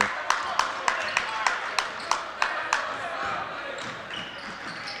off, so.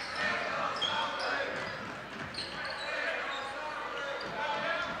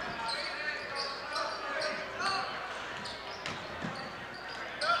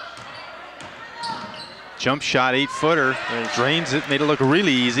 Jump shot, 8-footer, drains it, made it look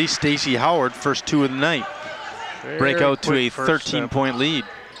really easy. Stacey Howard, first 2 of the night. Breakout to a 13-point lead.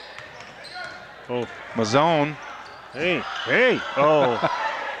 Oh. Mazzone. Hey. Oh.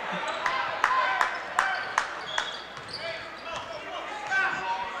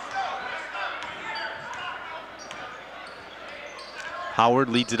 Howard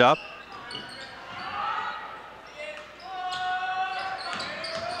leads it up.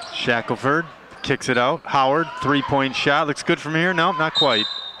 Shackelford kicks it out. Howard, 3-point shot. Looks good from here. Nope, not quite.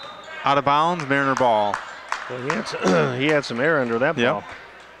 Out of bounds, Mariner ball. Well, he had some air under that ball. Yep.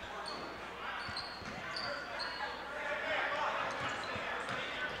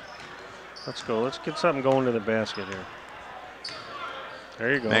 Let's go. Let's get something going to the basket here.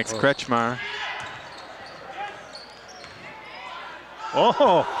 There you go. Max Kretschmar.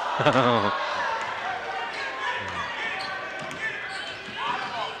 Oh!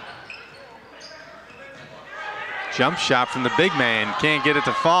 Jump shot from the big man. Can't get it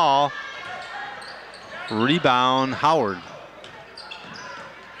to fall. Rebound, Howard.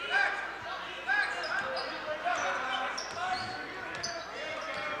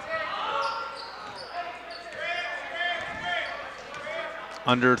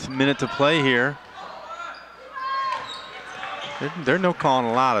 Under a minute to play here. They're no calling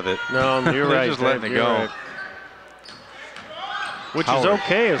a lot of it. No, you're they're right. Just letting it go. Right. Which Howard. Is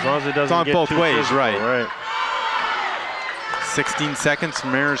okay as long as it doesn't get both too ways, physical, right. 16 seconds.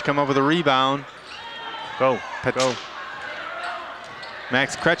 Mariners come up with a rebound. Go.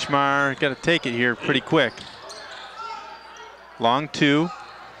 Max Kretschmar got to take it here pretty quick. Long two.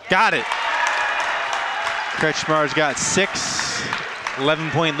 Got it. Kretschmar's got 6.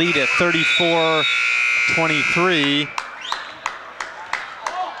 11-point lead at 34-23.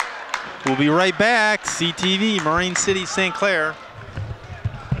 We'll be right back. CTV, Marine City, St. Clair.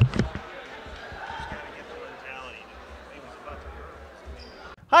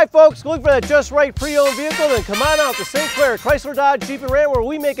 Hi folks, looking for that just right pre-owned vehicle? Then come on out to St. Clair Chrysler Dodge Jeep and Ram, where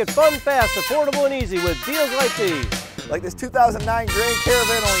we make it fun, fast, affordable, and easy with deals like these. Like this 2009 Grand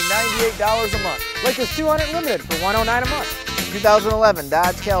Caravan, only $98 a month. Like this 200 Limited for $109 a month. 2011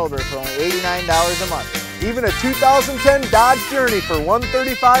 Dodge Caliber for only $89 a month. Even a 2010 Dodge Journey for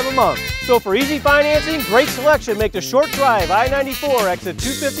 $135 a month. So for easy financing, great selection, make the short drive, I-94, exit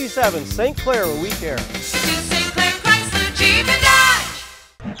 257, St. Clair, where we care. St. Clair Chrysler Jeep and Dodge.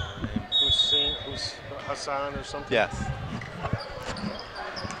 Who's Hassan or something? Yes.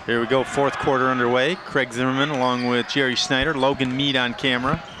 Here we go, fourth quarter underway. Craig Zimmerman along with Jerry Snyder, Logan Mead on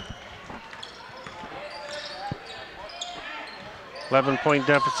camera. 11-point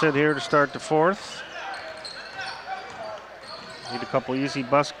deficit here to start the fourth. Need a couple easy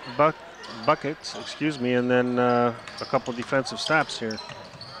buckets, excuse me, and then a couple defensive stops here.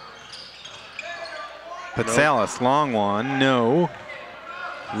 Patsalis, long one, no.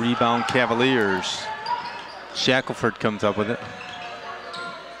 Rebound Cavaliers. Shackelford comes up with it.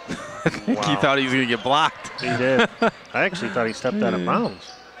 I think he thought he was going to get blocked. He did. I actually thought he stepped out of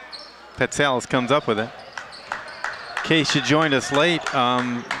bounds. Patsalis comes up with it. In case you joined us late,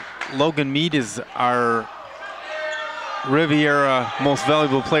 Logan Mead is our Riviera most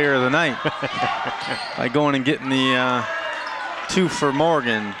valuable player of the night by going and getting the 2 for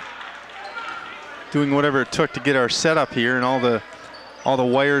Morgan, doing whatever it took to get our setup here and all the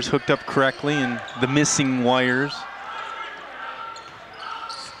wires hooked up correctly and the missing wires.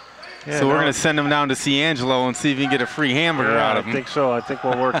 Yeah, so we're going to send him down to see Angelo and see if we can get a free hamburger out of him. I think so. I think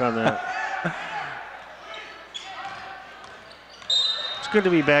we'll work on that. It's good to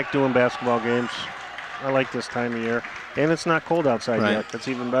be back doing basketball games. I like this time of year. And it's not cold outside yet. That's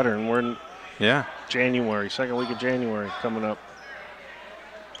even better. And we're in January, second week of January coming up.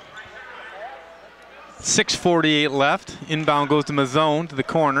 6:48 left. Inbound goes to Mazzone to the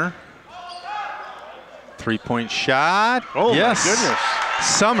corner. 3-point shot. Oh, yes. My goodness.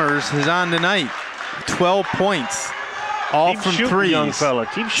 Summers is on tonight. 12 points. All Keep from shooting, threes. young fella.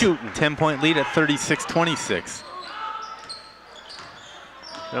 Keep shooting. 10-point lead at 36-26.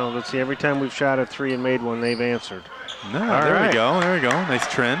 No, let's see. Every time we've shot a 3 and made one, they've answered. No, there we go. There we go. Nice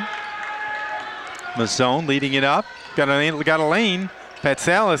trend. Mazzone leading it up. Got a lane.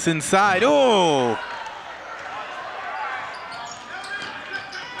 Patsalis inside. Oh!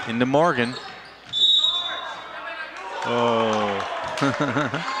 Into Morgan. Oh.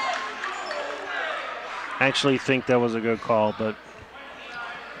 I actually think that was a good call, but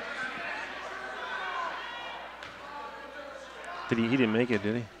he didn't make it,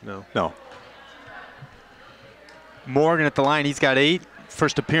 did he? No. No. Morgan at the line. He's got 8.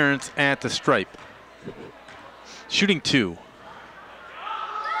 First appearance at the stripe. Shooting 2.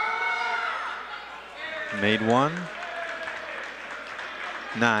 Made 1.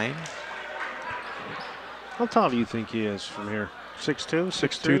 9. How tall do you think he is from here? 6'2",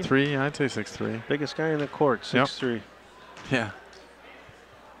 6'2", 3. I'd say 6'3". Biggest guy in the court, 6'3". Yep. Yeah.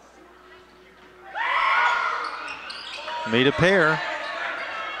 Made a pair.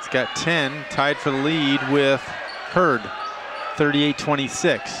 He's got 10. Tied for the lead with Hurd,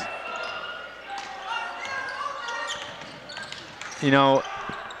 38-26. You know,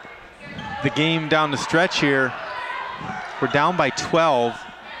 the game down the stretch here, we're down by 12.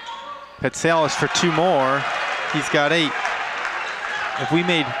 Patsalis for 2 more. He's got 8. If we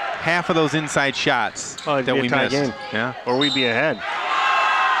made half of those inside shots that we missed, game. Yeah, or we'd be ahead.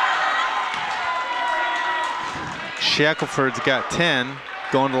 Shackelford's got 10,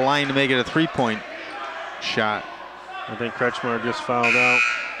 going to the line to make it a 3-point shot. I think Kretschmar just fouled out.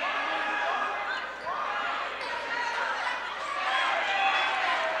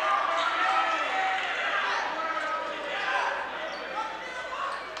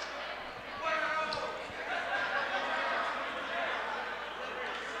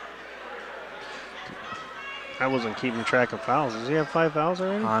 I wasn't keeping track of fouls. Does he have 5 fouls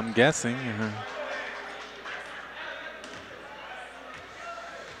already? I'm guessing.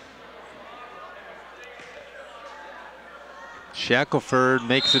 Shackelford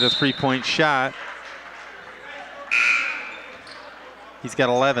makes it a 3-point shot. He's got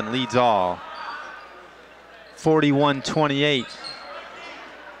 11, leads all. 41-28.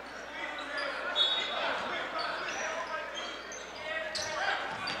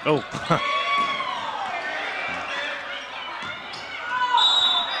 Oh.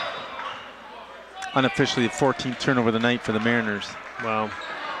 Unofficially, the 14th turnover of the night for the Mariners. Wow.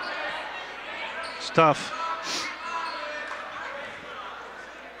 It's tough.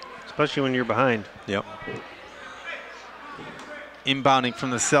 Especially when you're behind. Yep. Inbounding from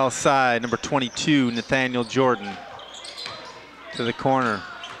the south side, number 22, Nathaniel Jordan. To the corner.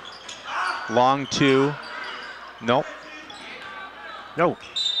 Long 2. Nope. No.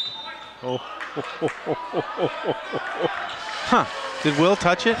 Oh. Huh. Did Will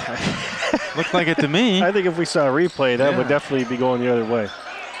touch it? Looked like it to me. I think if we saw a replay, that would definitely be going the other way.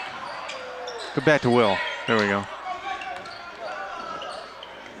 Go back to Will. There we go.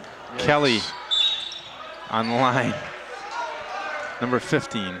 Yes. Kelly on the line. Number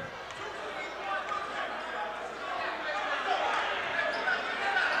 15.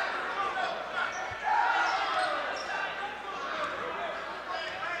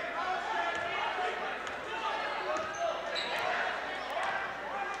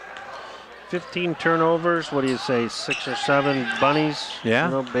 $15 turnovers. What do you say? 6 or 7 bunnies? Yeah.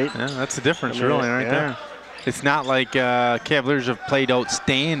 You know, Yeah, that's the difference, really, right there. It's not like Cavaliers have played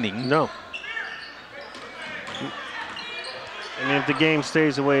outstanding. No. I mean, if the game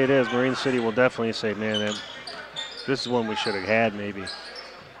stays the way it is, Marine City will definitely say, man, this is one we should have had, maybe.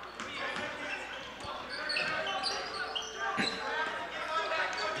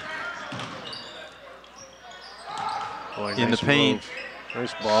 Boy, in nice the paint. Move.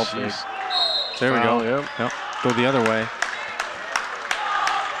 Nice ball fake. There we go. Yep. Go the other way.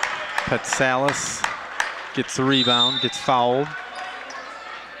 Petsalis gets the rebound, gets fouled.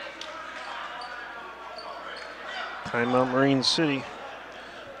 Timeout Marine City.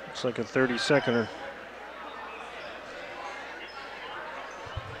 Looks like a 30-seconder.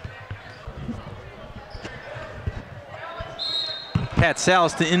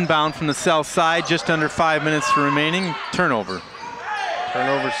 Petsalis to inbound from the south side, just under 5 minutes remaining. Turnover.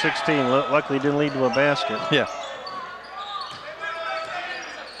 Turnover 16. Luckily didn't lead to a basket. Yeah.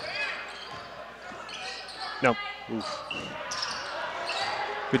 No. Oof.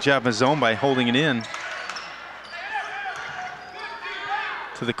 Good job Mazzone by holding it in.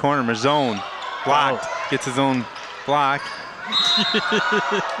 To the corner, Mazzone blocked. Gets his own block.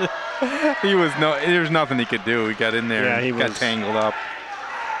 There's nothing he could do. He got in there and got tangled up.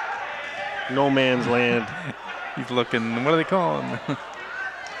 No man's land. He's looking, what do they call him?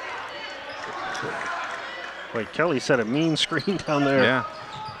 Wait, Kelly set a mean screen down there. Yeah.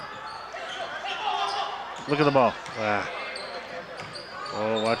 Look at the ball. Ah.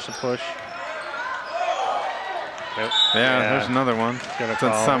 Oh, watch the push. Yep. Yeah, there's another one. It's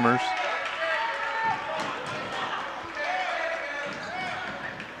on Summers.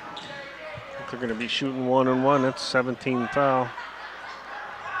 They're going to be shooting 1-on-1. That's 17 foul.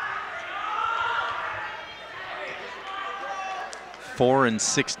 Four and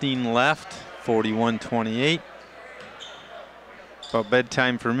 16 left. 41-28. About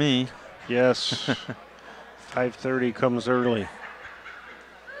bedtime for me. Yes. 5:30 comes early.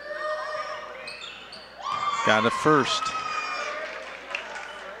 Got a first.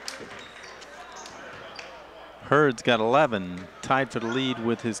 Hurd's got 11, tied for the lead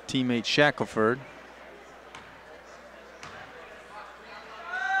with his teammate Shackelford.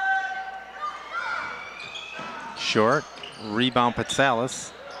 Short, rebound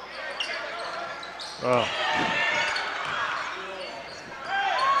Petsalis. Oh.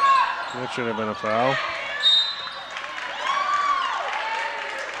 That should have been a foul.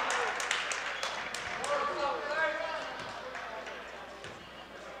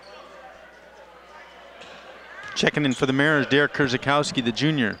 Checking in for the Mariners, Derek Kurzakowski, the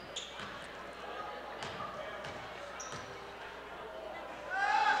junior.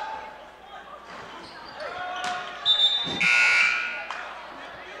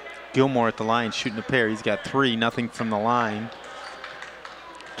 Gilmore at the line shooting a pair. He's got 3, nothing from the line.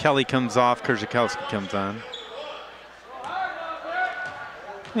 Kelly comes off, Kurzakowski comes on.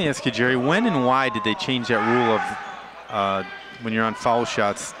 Let me ask you, Jerry, when and why did they change that rule of when you're on foul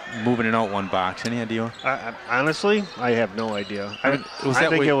shots, moving it out one box? Any idea? Honestly, I have no idea. I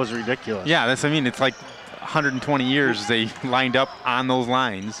think it was ridiculous. Yeah, that's, I mean, it's like 120 years they lined up on those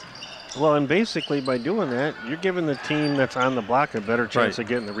lines. Well, and basically by doing that, you're giving the team that's on the block a better chance of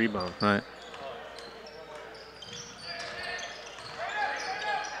getting the rebound. Right.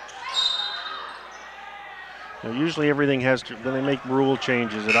 Now, usually everything has to, when they make rule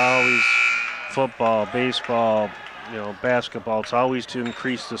changes, it always, football, baseball, basketball, it's always to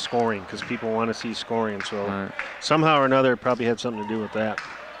increase the scoring because people want to see scoring. So somehow or another, it probably had something to do with that.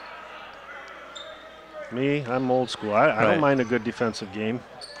 Me, I'm old school. I don't mind a good defensive game.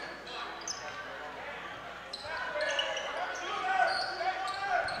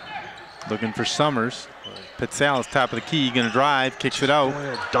 Looking for Summers. Pitsalis, top of the key, going to drive, kicks it out.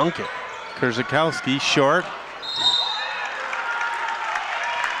 Dunk it. Kurzakowski, short.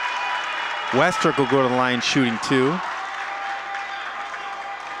 Westrick will go to the line shooting 2.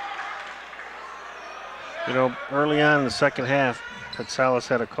 Early on in the second half, Pitsalis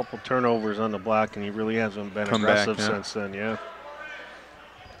had a couple turnovers on the block, and he really hasn't been aggressive since then,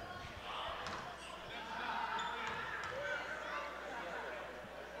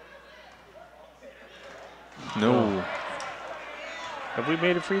 No. Have we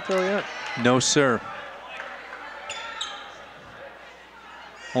made a free throw yet? No, sir.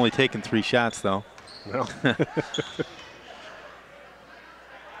 Only taken 3 shots, though. No.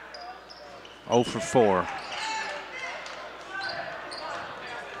 0 for 4.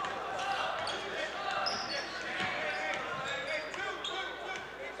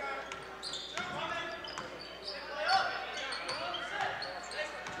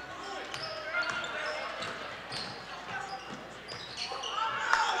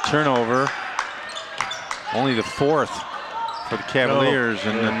 Turnover. Only the 4th for the Cavaliers,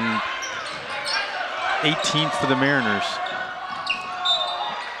 and then 18th for the Mariners.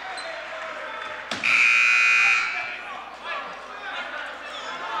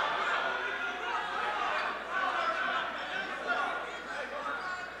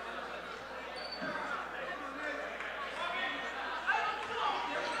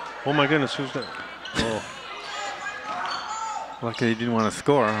 Oh my goodness, who's that? Oh. Lucky they didn't want to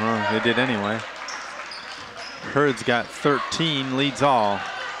score. Well, they did anyway. Hurd's got 13, leads all.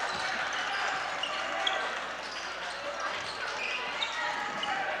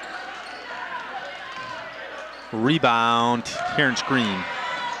 Rebound, Terrence Green.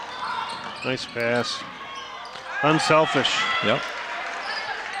 Nice pass. Unselfish. Yep.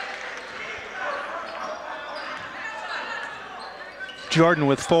 Jordan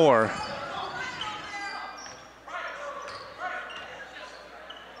with 4.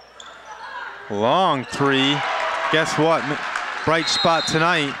 Long 3. Guess what? Bright spot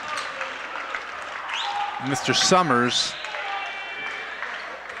tonight. Mr. Summers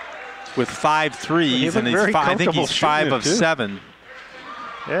with 5 threes, and I think he's 5 of 7.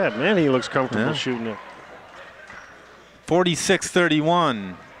 Yeah, man, he looks comfortable shooting it.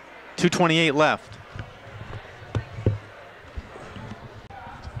 46-31. 2:28 left.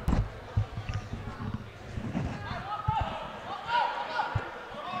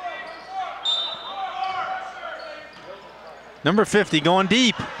 Number 50 going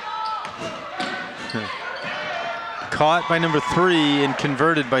deep. Caught by number 3 and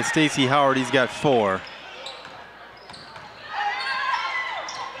converted by Stacey Howard. He's got 4.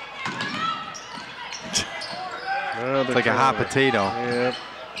 It's like a hot potato. Yep.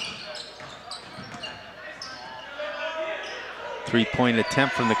 3-point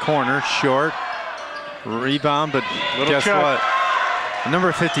attempt from the corner, short. Rebound, but guess what?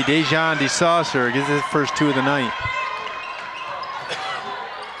 Number 50, Dejan DeSaucer, gets his first 2 of the night.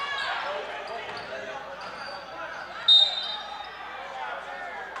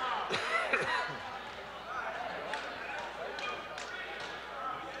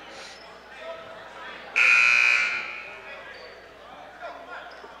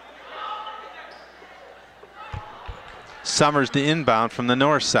 Summers to inbound from the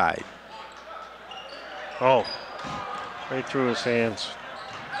north side. Oh, right through his hands.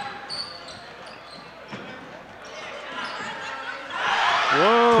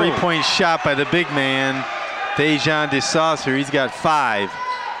 Whoa. 3-point shot by the big man, Dejan DeSaucer. He's got 5.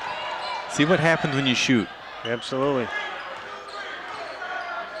 See what happens when you shoot. Absolutely.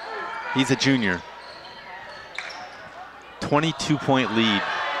 He's a junior. 22-point lead.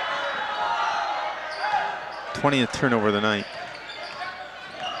 20th turnover of the night.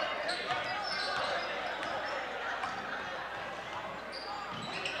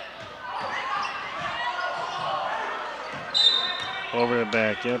 Over the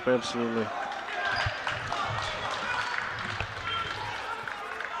back, yep, absolutely.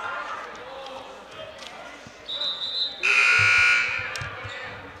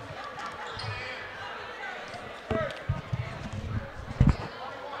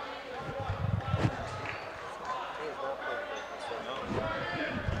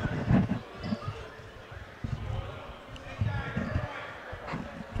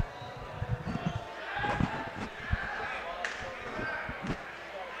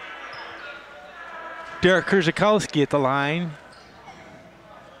 Derek Kurzakowski at the line.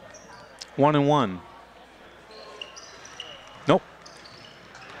 1-1. Nope.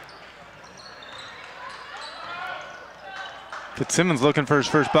 Fitzsimmons looking for his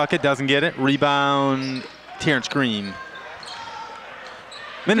first bucket, doesn't get it. Rebound, Terrence Green.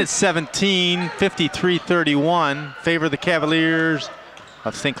 Minute 17, 53-31. Favor the Cavaliers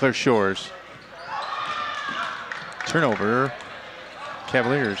of St. Clair Shores. Turnover,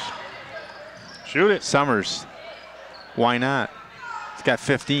 Cavaliers. Shoot it. Summers, why not? He's got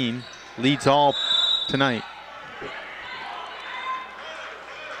 15, leads all tonight.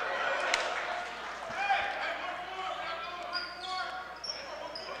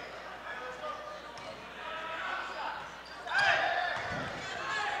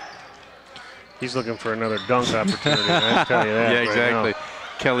 He's looking for another dunk opportunity. I tell you that. Yeah, exactly.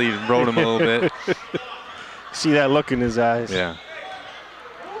 Kelly rode him a little bit. See that look in his eyes. Yeah.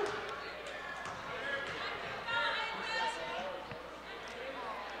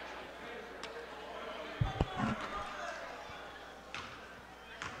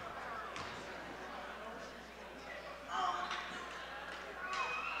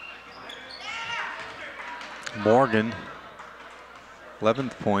 Morgan,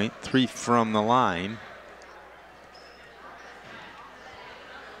 11th point, 3 from the line.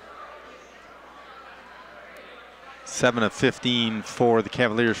 Seven of 15 for the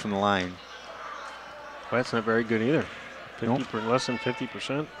Cavaliers from the line. Well, that's not very good either. Nope. Less than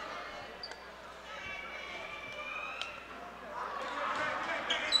 50%.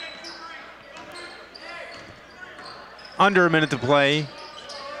 Under a minute to play.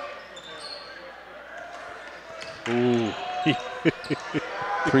 Ooh.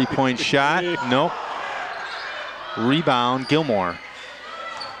 3-point shot. Nope. Rebound, Gilmore.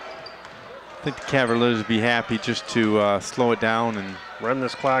 I think the Cavaliers would be happy just to slow it down and run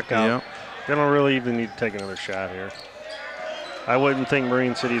this clock out. Yep. They don't really even need to take another shot here. I wouldn't think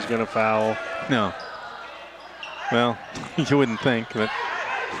Marine City's going to foul. No. Well, you wouldn't think, but.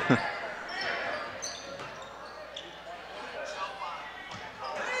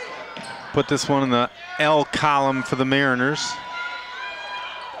 Put this one in the L column for the Mariners.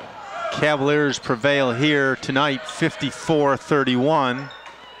 Cavaliers prevail here tonight, 54-31.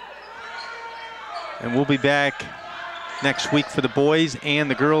 And we'll be back next week for the boys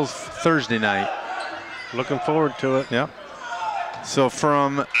and the girls Thursday night. Looking forward to it. Yep. So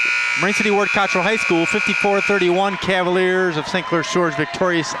from Marine City Ward Cottrell High School, 54-31, Cavaliers of St. Clair Shores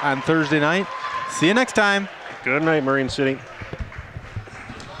victorious on Thursday night. See you next time. Good night, Marine City.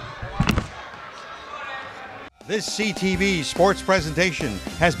 This CTV sports presentation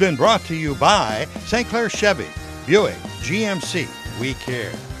has been brought to you by St. Clair Chevy, Buick, GMC, We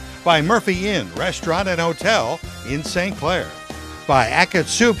Care. By Murphy Inn Restaurant and Hotel in St. Clair. By Ackett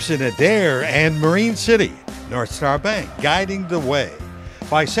Soups in Adair and Marine City. North Star Bank guiding the way.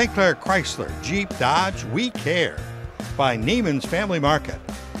 By St. Clair Chrysler, Jeep, Dodge, We Care. By Neiman's Family Market.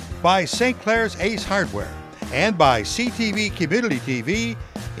 By St. Clair's Ace Hardware. And by CTV Community TV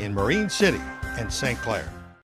in Marine City and St. Clair.